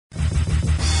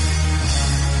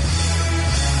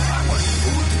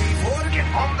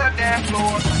dance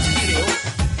floor.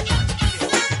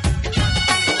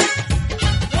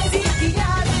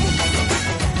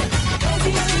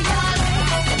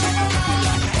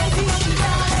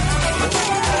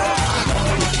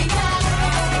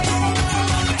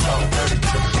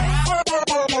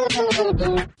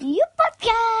 You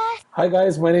podcast. Hi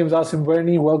guys, my name is Asim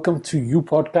Abbasi. Welcome to You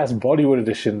Podcast Bollywood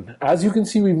Edition. As you can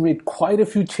see, we've made quite a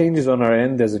few changes on our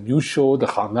end. There's a new show, the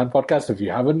Khandan Podcast. If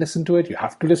you haven't listened to it, you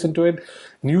have to listen to it.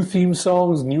 New theme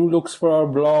songs, new looks for our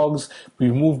blogs.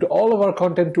 We've moved all of our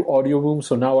content to Audio Boom,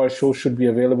 so now our show should be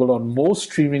available on most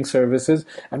streaming services.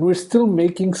 And we're still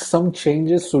making some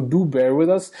changes, so do bear with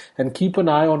us and keep an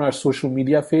eye on our social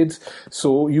media feeds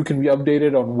so you can be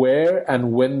updated on where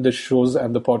and when the shows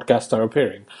and the podcasts are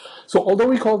appearing. So although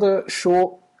we call the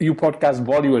show You Podcast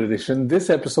Bollywood Edition, this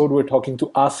episode we're talking to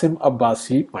Asim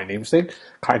Abbasi, my namesake,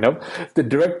 kind of, the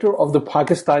director of the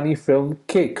Pakistani film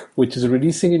Cake, which is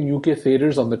releasing in UK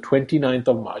theatres on the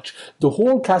 29th of March. The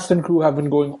whole cast and crew have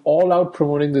been going all out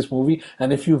promoting this movie,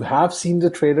 and if you have seen the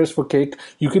trailers for Cake,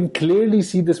 you can clearly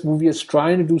see this movie is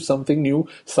trying to do something new,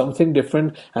 something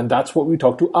different, and that's what we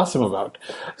talked to Asim about.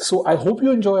 So I hope you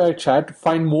enjoy our chat.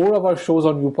 Find more of our shows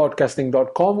on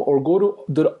youpodcasting.com or go to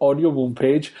the Audio Boom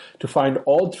page to find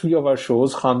all three of our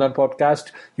shows, Khandan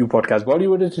Podcast, You Podcast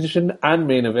Bollywood Edition, and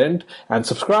Main Event. And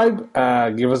subscribe,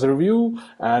 give us a review.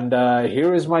 And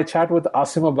here is my chat with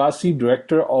Asim Abbasi,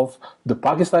 director of the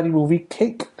Pakistani movie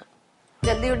Cake.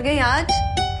 जल्दी उठ गई आज?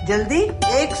 जल्दी?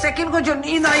 एक second को जो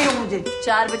नींद आई है मुझे।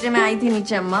 4 बजे मैं आई थी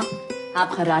नीचे अम्मा।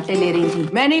 आप खराटे ले रही थी।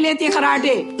 मैं नहीं लेती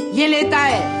खराटे, ये लेता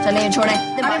है। चले छोड़े।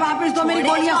 अरे वापस तो मेरी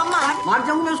गोलियां। मार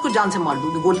जाऊंगी मैं उसको, जान से मार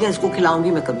दूंगी। गोलियां इसको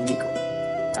खिलाऊंगी मैं कभी नहीं कहूँगा।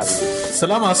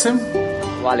 Salam Asim.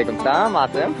 Walaikum salam,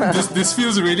 Asim. This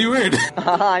feels really weird.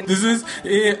 This is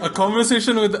a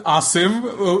conversation with Asim,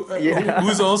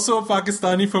 who's also a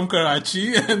Pakistani from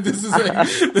Karachi, and this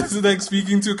is like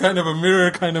speaking to kind of a mirror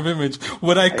kind of image,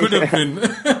 what I could have been.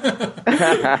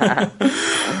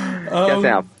 कैसे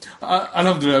हैं आप?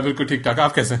 Alhamdulillah, बिल्कुल ठीक ठाक.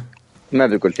 आप कैसे हैं? मैं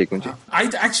बिल्कुल ठीक हूँ जी.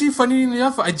 Actually, funny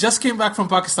enough, I just came back from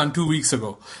Pakistan 2 weeks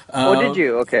ago. Oh, did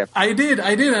you? Okay. I did.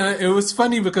 It was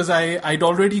funny because I'd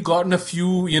already gotten a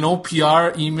few,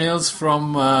 PR emails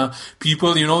from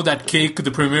people, that Cake,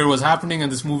 the premiere was happening and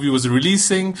this movie was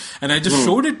releasing, and I just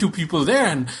showed it to people there,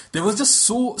 and there was just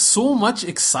so much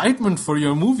excitement for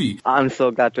your movie. I'm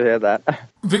so glad to hear that.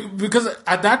 Because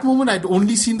at that moment I'd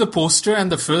only seen the poster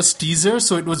and the first teaser,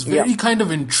 so it was very kind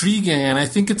of intriguing, and I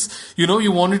think it's,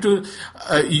 you wanted to,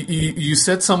 you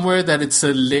said somewhere that it's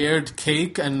a layered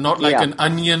cake and not like an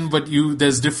onion, but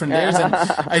there's different layers, and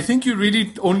I think you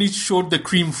really only showed the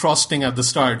cream frosting at the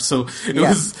start, so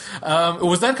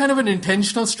was that kind of an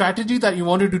intentional strategy that you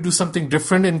wanted to do something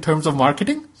different in terms of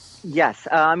marketing? Yes.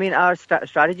 I mean, our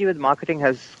strategy with marketing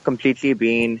has completely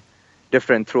been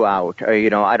different throughout. I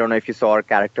don't know if you saw our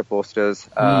character posters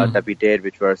that we did,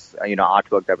 which was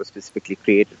artwork that was specifically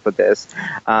created for this.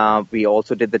 We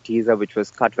also did the teaser, which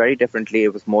was cut very differently.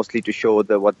 It was mostly to show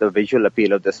what the visual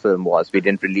appeal of this film was. We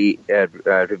didn't really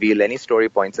reveal any story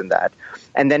points in that.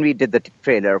 And then we did the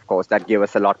trailer, of course, that gave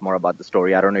us a lot more about the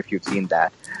story. I don't know if you've seen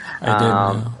that. I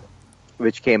did.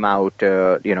 Which came out,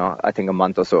 I think a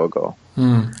month or so ago.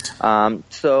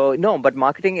 So no, but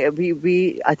marketing,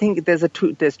 I think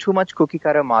there's too much cookie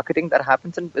cutter marketing that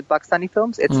happens with Pakistani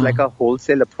films. It's like a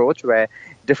wholesale approach where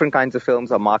different kinds of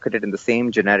films are marketed in the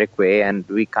same generic way, and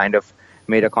we kind of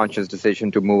made a conscious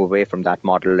decision to move away from that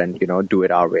model and do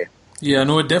it our way. Yeah,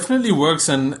 no, it definitely works,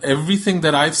 and everything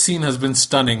that I've seen has been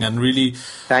stunning and really.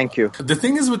 Thank you. The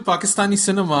thing is with Pakistani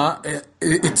cinema,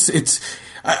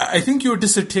 I think your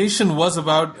dissertation was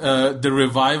about the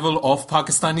revival of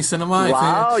Pakistani cinema.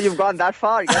 Wow, you've gone that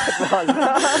far. Yes, it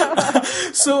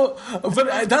was.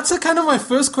 But that's a kind of my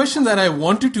first question that I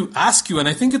wanted to ask you, and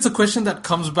I think it's a question that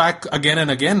comes back again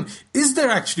and again. Is there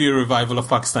actually a revival of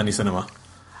Pakistani cinema?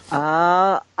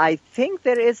 I think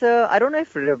there is I don't know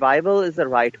if revival is the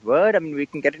right word. I mean, we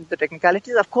can get into the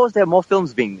technicalities. Of course, there are more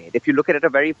films being made. If you look at it at a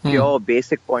very pure,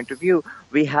 basic point of view,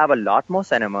 we have a lot more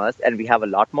cinemas and we have a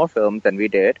lot more films than we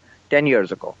did 10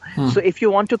 years ago. So if you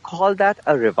want to call that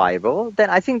a revival, then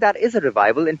I think that is a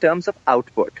revival in terms of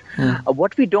output.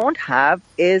 What we don't have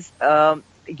is, a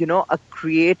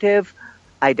creative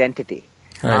identity.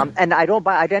 Right. And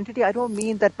by identity, I don't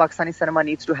mean that Pakistani cinema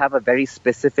needs to have a very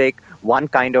specific one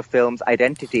kind of film's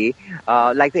identity.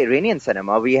 Like the Iranian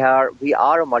cinema, we are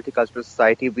a multicultural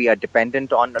society. We are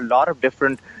dependent on a lot of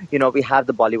different, we have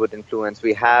the Bollywood influence.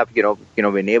 We have,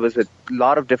 we're neighbors with a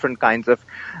lot of different kinds of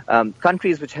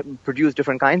countries which produce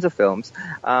different kinds of films.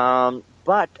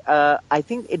 But I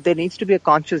think there needs to be a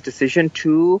conscious decision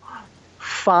to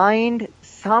find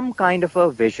some kind of a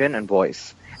vision and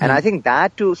voice. And I think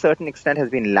that to a certain extent has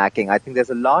been lacking. I think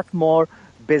there's a lot more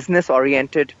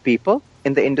business-oriented people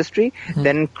in the industry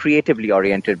than creatively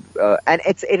oriented. And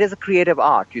it is a creative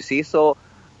art, you see. So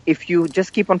if you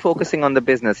just keep on focusing on the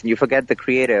business and you forget the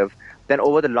creative, then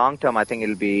over the long term, I think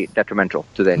it'll be detrimental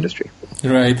to the industry.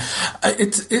 Right.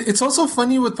 It's also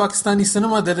funny with Pakistani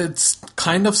cinema that it's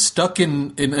kind of stuck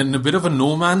in a bit of a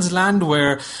no man's land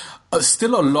where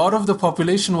still a lot of the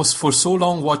population was for so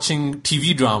long watching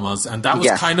TV dramas, and that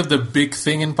was kind of the big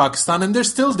thing in Pakistan, and they're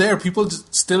still there. People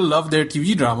still love their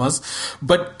TV dramas,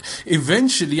 but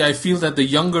eventually I feel that the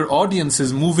younger audience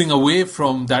is moving away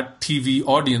from that TV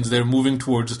audience. They're moving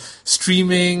towards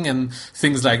streaming and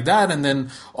things like that, and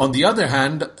then on the other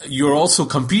hand, you're also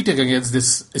competing against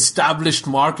this established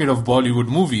market of Bollywood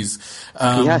movies.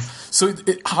 So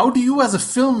how do you as a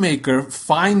filmmaker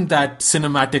find that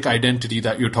cinematic identity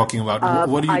that you're talking about?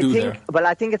 What do you do there? Well,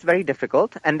 I think it's very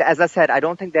difficult. And as I said, I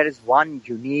don't think there is one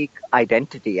unique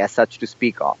identity as such to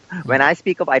speak of. When I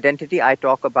speak of identity, I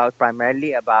talk about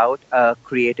primarily about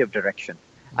creative direction.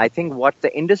 I think what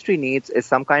the industry needs is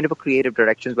some kind of a creative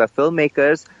direction where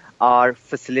filmmakers are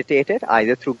facilitated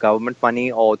either through government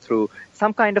money or through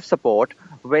some kind of support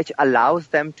which allows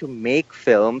them to make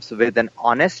films with an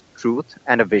honest truth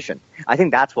and a vision. I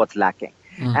think that's what's lacking.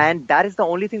 And that is the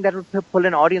only thing that will pull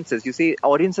in audiences. You see,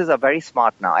 audiences are very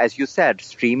smart now. As you said,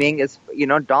 streaming is,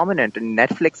 dominant, and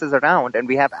Netflix is around, and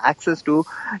we have access to,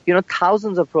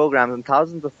 thousands of programs and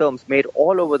thousands of films made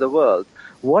all over the world.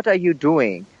 What are you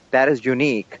doing that is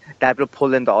unique that will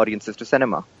pull in the audiences to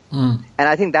cinema? And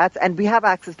I think and we have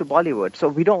access to Bollywood. So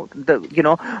we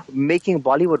making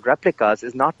Bollywood replicas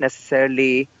is not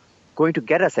necessarily going to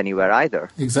get us anywhere either.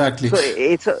 Exactly.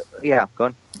 So go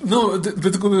on. No,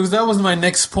 because that was my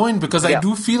next point, because I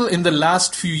do feel in the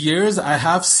last few years I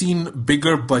have seen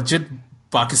bigger budget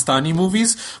Pakistani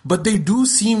movies, but they do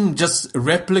seem just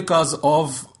replicas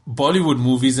of Bollywood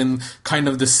movies in kind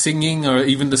of the singing or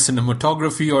even the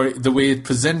cinematography or the way it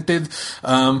presented,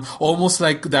 almost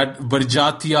like that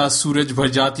Barjatiya, Suraj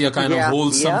Barjatiya kind of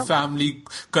wholesome family,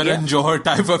 Karan Johar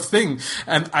type of thing.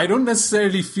 And I don't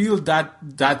necessarily feel that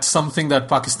that's something that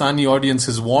Pakistani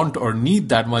audiences want or need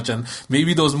that much. And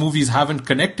maybe those movies haven't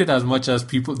connected as much as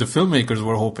the filmmakers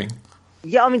were hoping.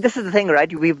 Yeah, I mean, this is the thing, right?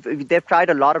 They've tried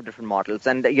a lot of different models,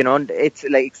 and it's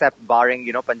like, except barring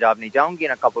Punjab Nahi Jaungi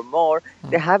and a couple more,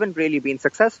 they haven't really been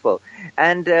successful.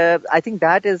 And I think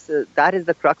that is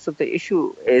the crux of the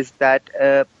issue, is that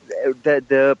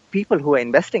the people who are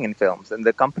investing in films and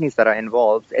the companies that are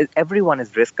involved, everyone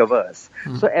is risk averse.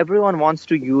 So everyone wants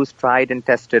to use tried and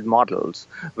tested models,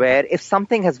 where if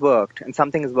something has worked and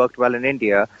something has worked well in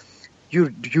India, you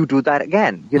do that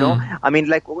again, I mean,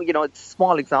 like, it's a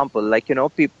small example, like,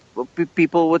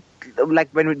 people would, like,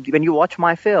 when you watch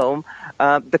my film,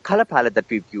 the color palette that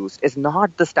we've used is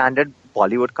not the standard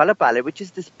Bollywood color palette, which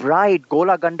is this bright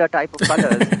Gola Ganda type of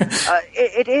colors.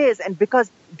 It is, and because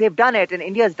they've done it, and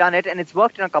India's done it, and it's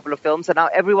worked in a couple of films, and now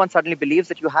everyone suddenly believes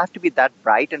that you have to be that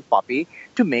bright and poppy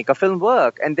to make a film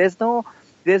work, and there's no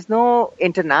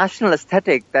international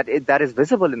aesthetic that is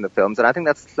visible in the films, and I think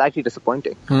that's slightly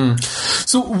disappointing.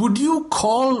 So would you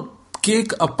call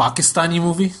Cake a Pakistani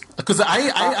movie? Because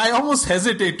I almost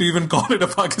hesitate to even call it a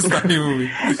Pakistani movie.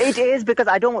 It is, because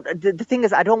the thing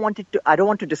is, I don't want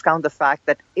to discount the fact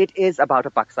that it is about a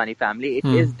Pakistani family. It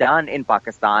is done in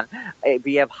Pakistan.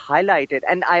 We have highlighted,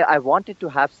 and I wanted to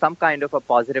have some kind of a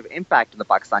positive impact on the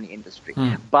Pakistani industry.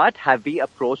 But have we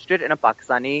approached it in a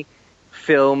Pakistani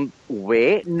film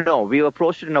way? No, we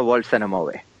approached it in a world cinema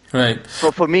way. Right.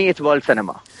 So for me, it's world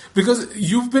cinema. Because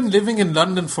you've been living in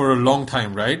London for a long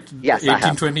time, right? Yes,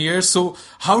 18, 20 years. So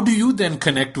how do you then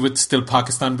connect with still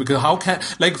Pakistan? Because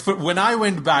when I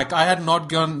went back, I had not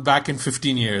gone back in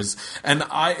 15 years. And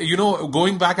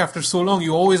going back after so long,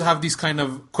 you always have these kind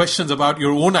of questions about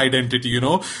your own identity,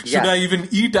 Should I even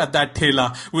eat at that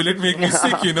thela? Will it make me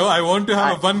sick, I want to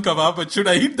have a bun kebab, but should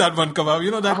I eat that bun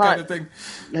kebab? That kind of thing.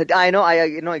 I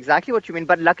know exactly what you mean.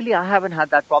 But luckily, I haven't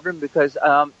had that problem, because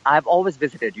I've always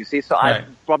visited, you see. So I've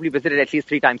probably visited at least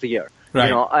 3 times a year.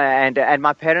 Right. And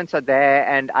my parents are there,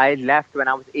 and I left when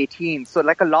I was 18. So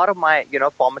like a lot of my,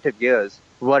 formative years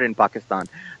were in Pakistan.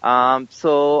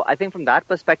 So I think from that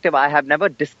perspective, I have never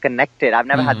disconnected. I've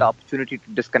never had the opportunity to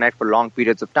disconnect for long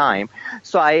periods of time.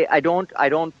 So I don't,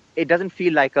 it doesn't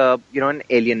feel like an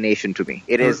alien nation to me.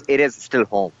 It is still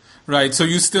home. Right, so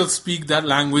you still speak that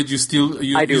language. You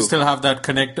still have that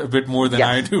connect a bit more than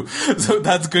I do. So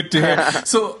that's good to hear.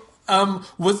 So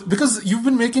because you've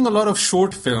been making a lot of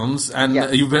short films, and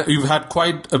you've had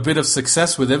quite a bit of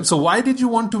success with them. So why did you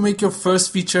want to make your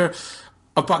first feature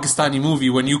a Pakistani movie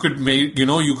when you could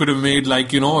you could have made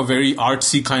like, a very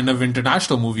artsy kind of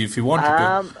international movie if you wanted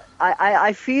to?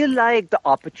 I feel like the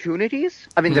opportunities,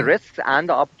 the risks and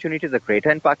the opportunities are greater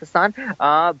in Pakistan.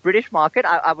 British market,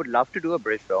 I would love to do a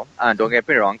British film. Don't get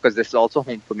me wrong, because this is also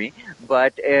home for me.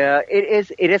 But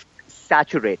it is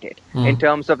saturated in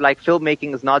terms of like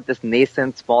filmmaking is not this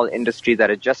nascent small industry that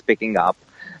is just picking up.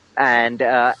 And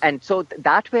so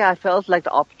that way I felt like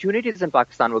the opportunities in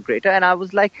Pakistan were greater. And I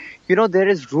was like, there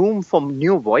is room for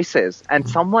new voices and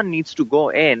someone needs to go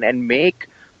in and make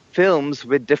films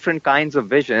with different kinds of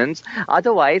visions.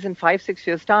 Otherwise, in 5-6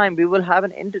 years' time, we will have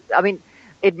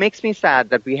it makes me sad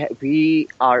that we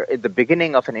are at the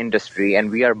beginning of an industry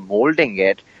and we are molding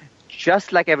it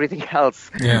just like everything else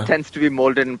tends to be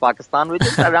molded in Pakistan, which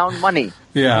is around money,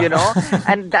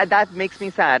 and that makes me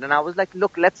sad. And I was like,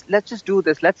 look, let's just do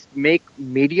this. Let's make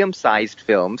medium-sized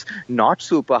films, not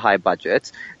super high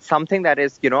budgets, something that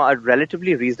is, a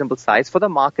relatively reasonable size for the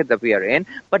market that we are in,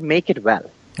 but make it well.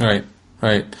 Right.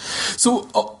 So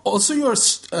also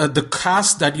the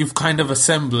cast that you've kind of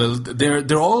assembled,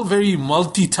 they're all very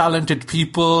multi-talented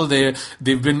people. They've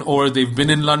been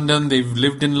in London, they've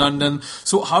lived in London.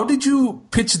 So how did you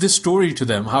pitch this story to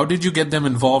them? How did you get them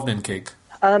involved in Cake?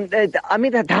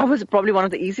 That was probably one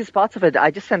of the easiest parts of it. I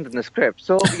just sent them the script.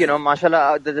 So,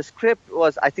 mashallah, the script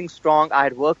was, I think, strong. I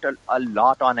had worked a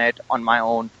lot on it on my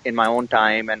own, in my own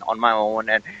time and on my own.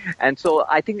 And so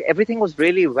I think everything was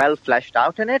really well fleshed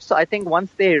out in it. So I think once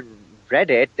they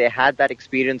read it, they had that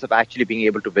experience of actually being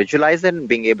able to visualize it and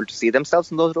being able to see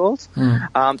themselves in those roles.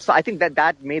 So I think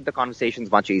that made the conversations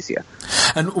much easier.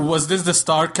 And was this the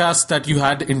star cast that you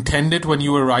had intended when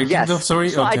you were writing the story?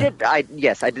 So okay. I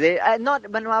did. Not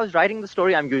when I was writing the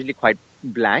story, I'm usually quite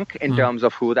blank in terms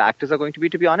of who the actors are going to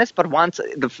be honest. But once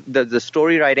the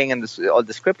story writing and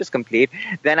the script is complete,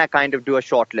 then I kind of do a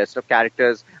short list of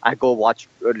characters. I go watch,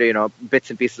 bits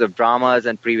and pieces of dramas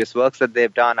and previous works that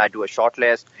they've done. I do a short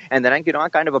list. And then I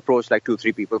kind of approach like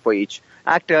 2-3 people for each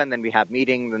actor. And then we have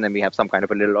meetings and then we have some kind of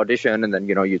a little audition. And then,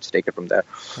 you just take it from there.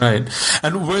 Right.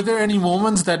 And were there any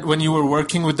moments that when you were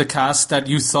working with the cast that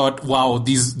you thought, wow,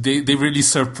 they really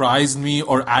surprised me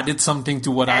or added something to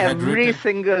what I had written?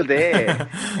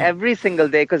 Every single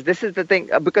day, because this is the thing,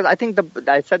 because I think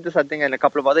I said this, I think, in a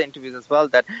couple of other interviews as well,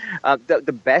 that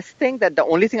the best thing, that the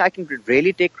only thing I can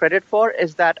really take credit for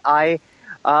is that I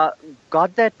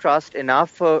got their trust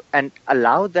enough and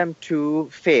allowed them to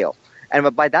fail.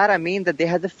 And by that, I mean that they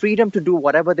had the freedom to do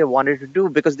whatever they wanted to do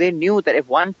because they knew that if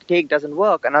one take doesn't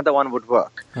work, another one would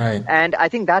work. Right. And I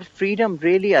think that freedom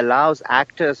really allows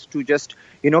actors to just,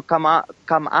 come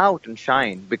out and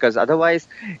shine. Because otherwise,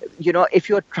 if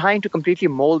you're trying to completely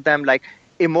mold them, like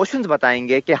emotions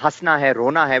batayenge ki hasna hai,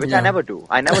 rona hai, which I never do.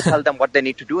 I never tell them what they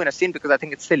need to do in a scene because I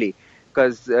think it's silly.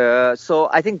 Because so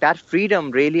I think that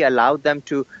freedom really allowed them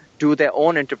to do their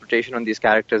own interpretation on these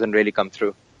characters and really come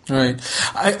through. Right.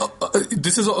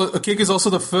 Cake is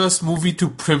also the first movie to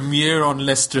premiere on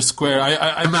Leicester Square.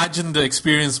 I imagine the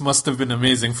experience must have been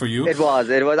amazing for you. It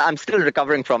was. I'm still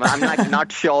recovering from it. I'm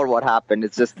not sure what happened.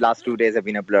 It's just last 2 days have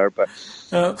been a blur.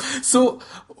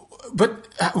 But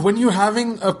when you're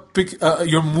having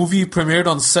your movie premiered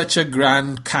on such a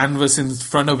grand canvas in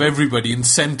front of everybody in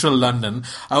central London,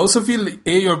 I also feel,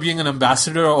 you're being an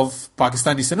ambassador of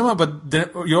Pakistani cinema, but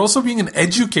you're also being an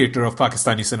educator of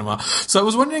Pakistani cinema. So I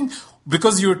was wondering,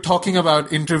 because you're talking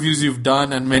about interviews you've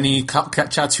done and many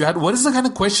chats you had, what is the kind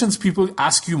of questions people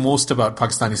ask you most about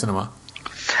Pakistani cinema?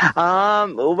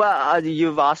 Well,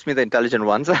 you've asked me the intelligent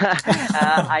ones.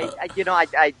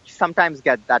 I sometimes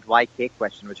get that why cake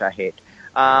question, which I hate,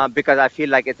 because I feel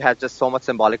like it has just so much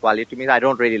symbolic value to me. I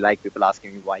don't really like people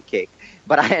asking me why cake,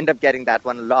 but I end up getting that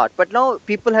one a lot. But no,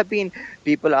 people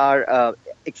are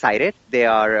excited. They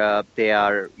are,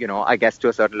 I guess to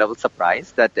a certain level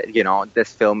surprised that,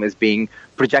 this film is being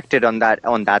projected on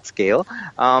that scale.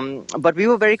 But we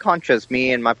were very conscious,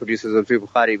 me and my producer Zulfi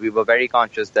Bukhari, we were very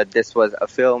conscious that this was a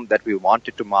film that we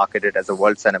wanted to market it as a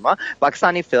world cinema,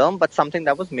 Pakistani film, but something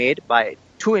that was made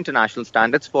to international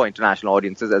standards for international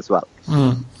audiences as well.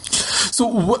 So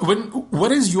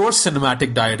what is your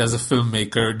cinematic diet as a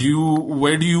filmmaker?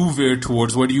 Where do you veer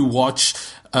towards? What do you watch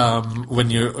when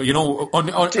you're,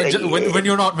 when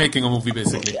you're not making a movie,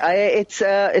 basically?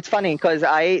 It's funny because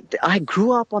I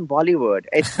grew up on Bollywood.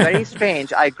 It's very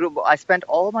strange. I spent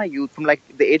all my youth from like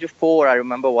the age of 4. I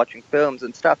remember watching films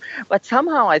and stuff. But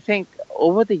somehow I think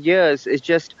over the years it's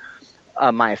just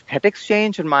my aesthetics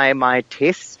changed and my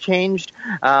tastes changed.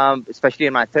 Especially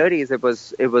in my 30s,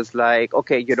 it was like,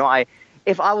 okay,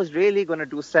 if I was really going to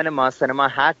do cinema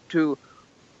had to.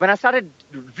 When I started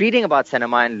reading about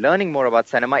cinema and learning more about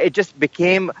cinema, it just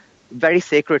became very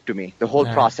sacred to me, the whole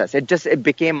process. It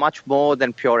became much more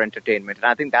than pure entertainment. And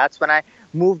I think that's when I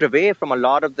moved away from a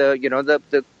lot of the,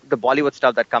 the Bollywood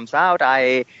stuff that comes out.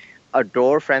 I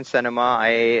adore French cinema. I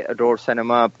adore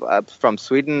cinema from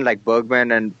Sweden, like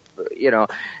Bergman, and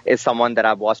is someone that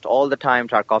I've watched all the time.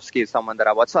 Tarkovsky is someone that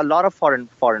I watch. So a lot of foreign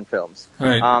films.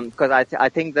 Right. Because I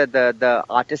think that the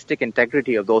artistic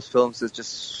integrity of those films is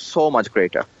just so much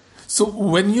greater. So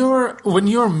when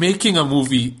you're making a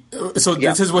movie,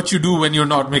 this is what you do when you're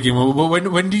not making a movie. But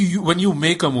when you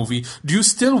make a movie, do you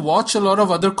still watch a lot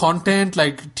of other content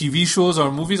like TV shows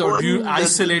or movies, or do you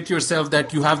isolate yourself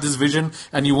that you have this vision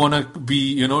and you want to be,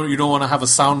 you don't want to have a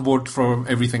soundboard from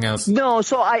everything else? No,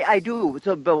 so I do.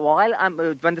 So but while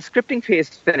when the scripting phase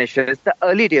finishes, the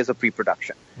early days of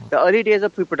pre-production. The early days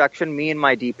of pre-production, me and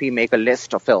my DP make a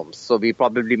list of films. So we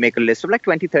probably make a list of like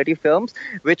 20, 30 films,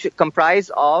 which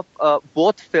comprise of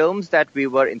both films that we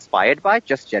were inspired by,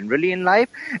 just generally in life,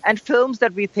 and films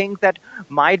that we think that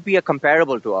might be a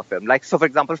comparable to our film. Like, so for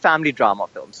example, family drama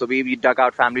films. So we dug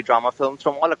out family drama films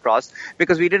from all across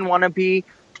because we didn't want to be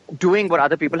doing what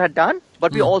other people had done,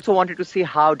 but we also wanted to see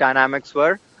how dynamics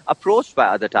were approached by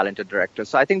other talented directors.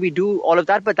 So I think we do all of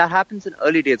that, but that happens in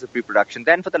early days of pre-production.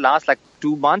 Then for the last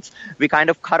 2 months, we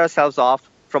kind of cut ourselves off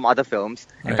from other films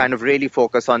and kind of really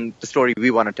focus on the story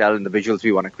we want to tell and the visuals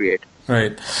we want to create.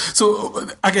 Right. So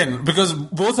again, because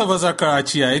both of us are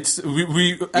Karachiites,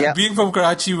 we being from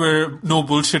Karachi, we're no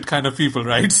bullshit kind of people,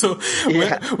 right? So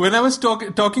when I was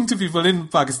talking to people in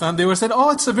Pakistan, they were said,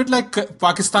 "Oh, it's a bit like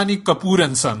Pakistani Kapoor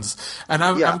and Sons," and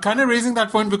I'm kind of raising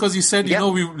that point because you said,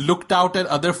 we looked out at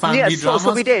other family dramas.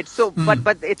 So we did. So,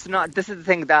 but it's not. This is the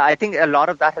thing that I think a lot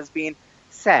of that has been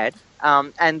said.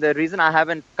 And the reason I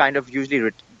haven't kind of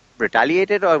usually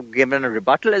retaliated or given a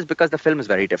rebuttal is because the film is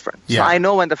very different. So I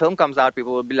know when the film comes out,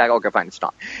 people will be like, okay, fine, it's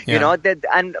not.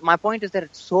 And my point is that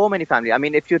it's so many families. I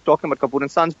mean, if you're talking about Kapoor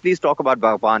and Sons, please talk about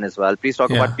Bhagwan as well. Please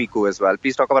talk about Piku as well.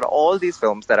 Please talk about all these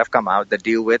films that have come out that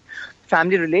deal with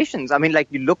family relations. I mean, like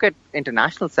you look at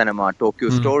international cinema, Tokyo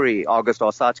Story, August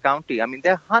Osage County. I mean,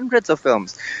 there are hundreds of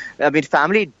films. I mean,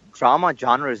 family drama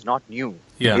genre is not new.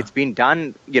 It's been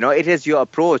done, it is your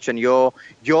approach and your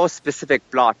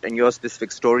specific plot and your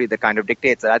specific story that kind of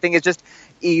dictates it. I think it's just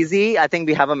easy. I think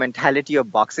we have a mentality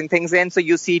of boxing things in. So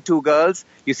you see two girls,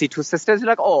 you see two sisters, you're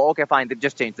like, oh, okay, fine, they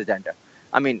just changed the gender.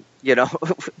 I mean,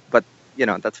 but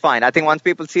that's fine. I think once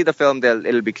people see the film,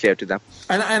 it'll be clear to them.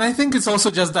 And I think it's also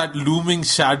just that looming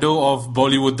shadow of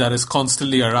Bollywood that is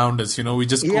constantly around us. We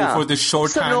just go for this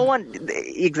shorthand.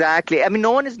 Exactly. I mean,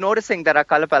 no one is noticing that our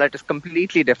color palette is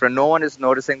completely different. No one is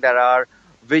noticing that our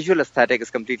visual aesthetic is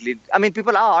completely. I mean,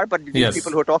 people are, but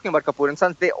people who are talking about Kapoor and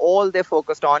Sons, they're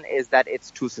focused on is that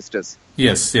it's two sisters.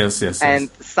 Yes.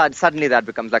 And suddenly that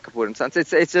becomes like Kapoor and Sons.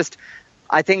 It's just,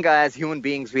 I think as human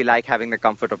beings, we like having the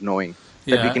comfort of knowing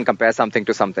that we can compare something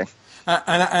to something.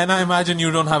 And I imagine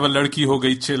you don't have a Ladki Ho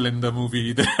Gayi chill in the movie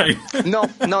either, right? No,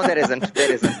 there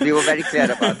isn't. We were very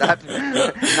clear about that.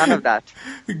 None of that.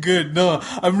 Good. No,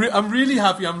 I'm really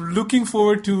happy. I'm looking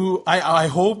forward to, I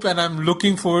hope, and I'm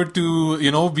looking forward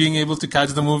to, being able to catch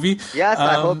the movie. Yes,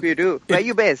 I hope you do. Where are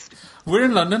you based? We're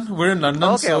in London.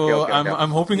 Okay.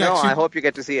 I'm hoping actually. I hope you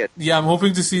get to see it. Yeah, I'm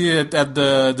hoping to see it at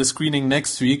the screening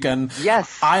next week. And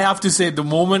yes, I have to say, the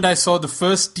moment I saw the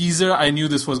first teaser, I knew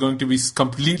this was going to be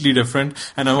completely different,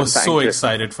 and I was so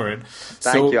excited for it.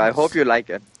 Thank you. I hope you like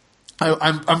it.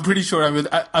 I'm pretty sure I will.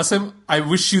 Asim, I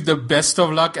wish you the best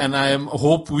of luck, and I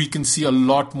hope we can see a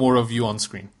lot more of you on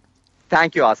screen.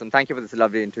 Thank you, Asim. Thank you for this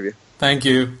lovely interview. Thank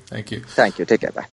you. Thank you. Take care. Bye.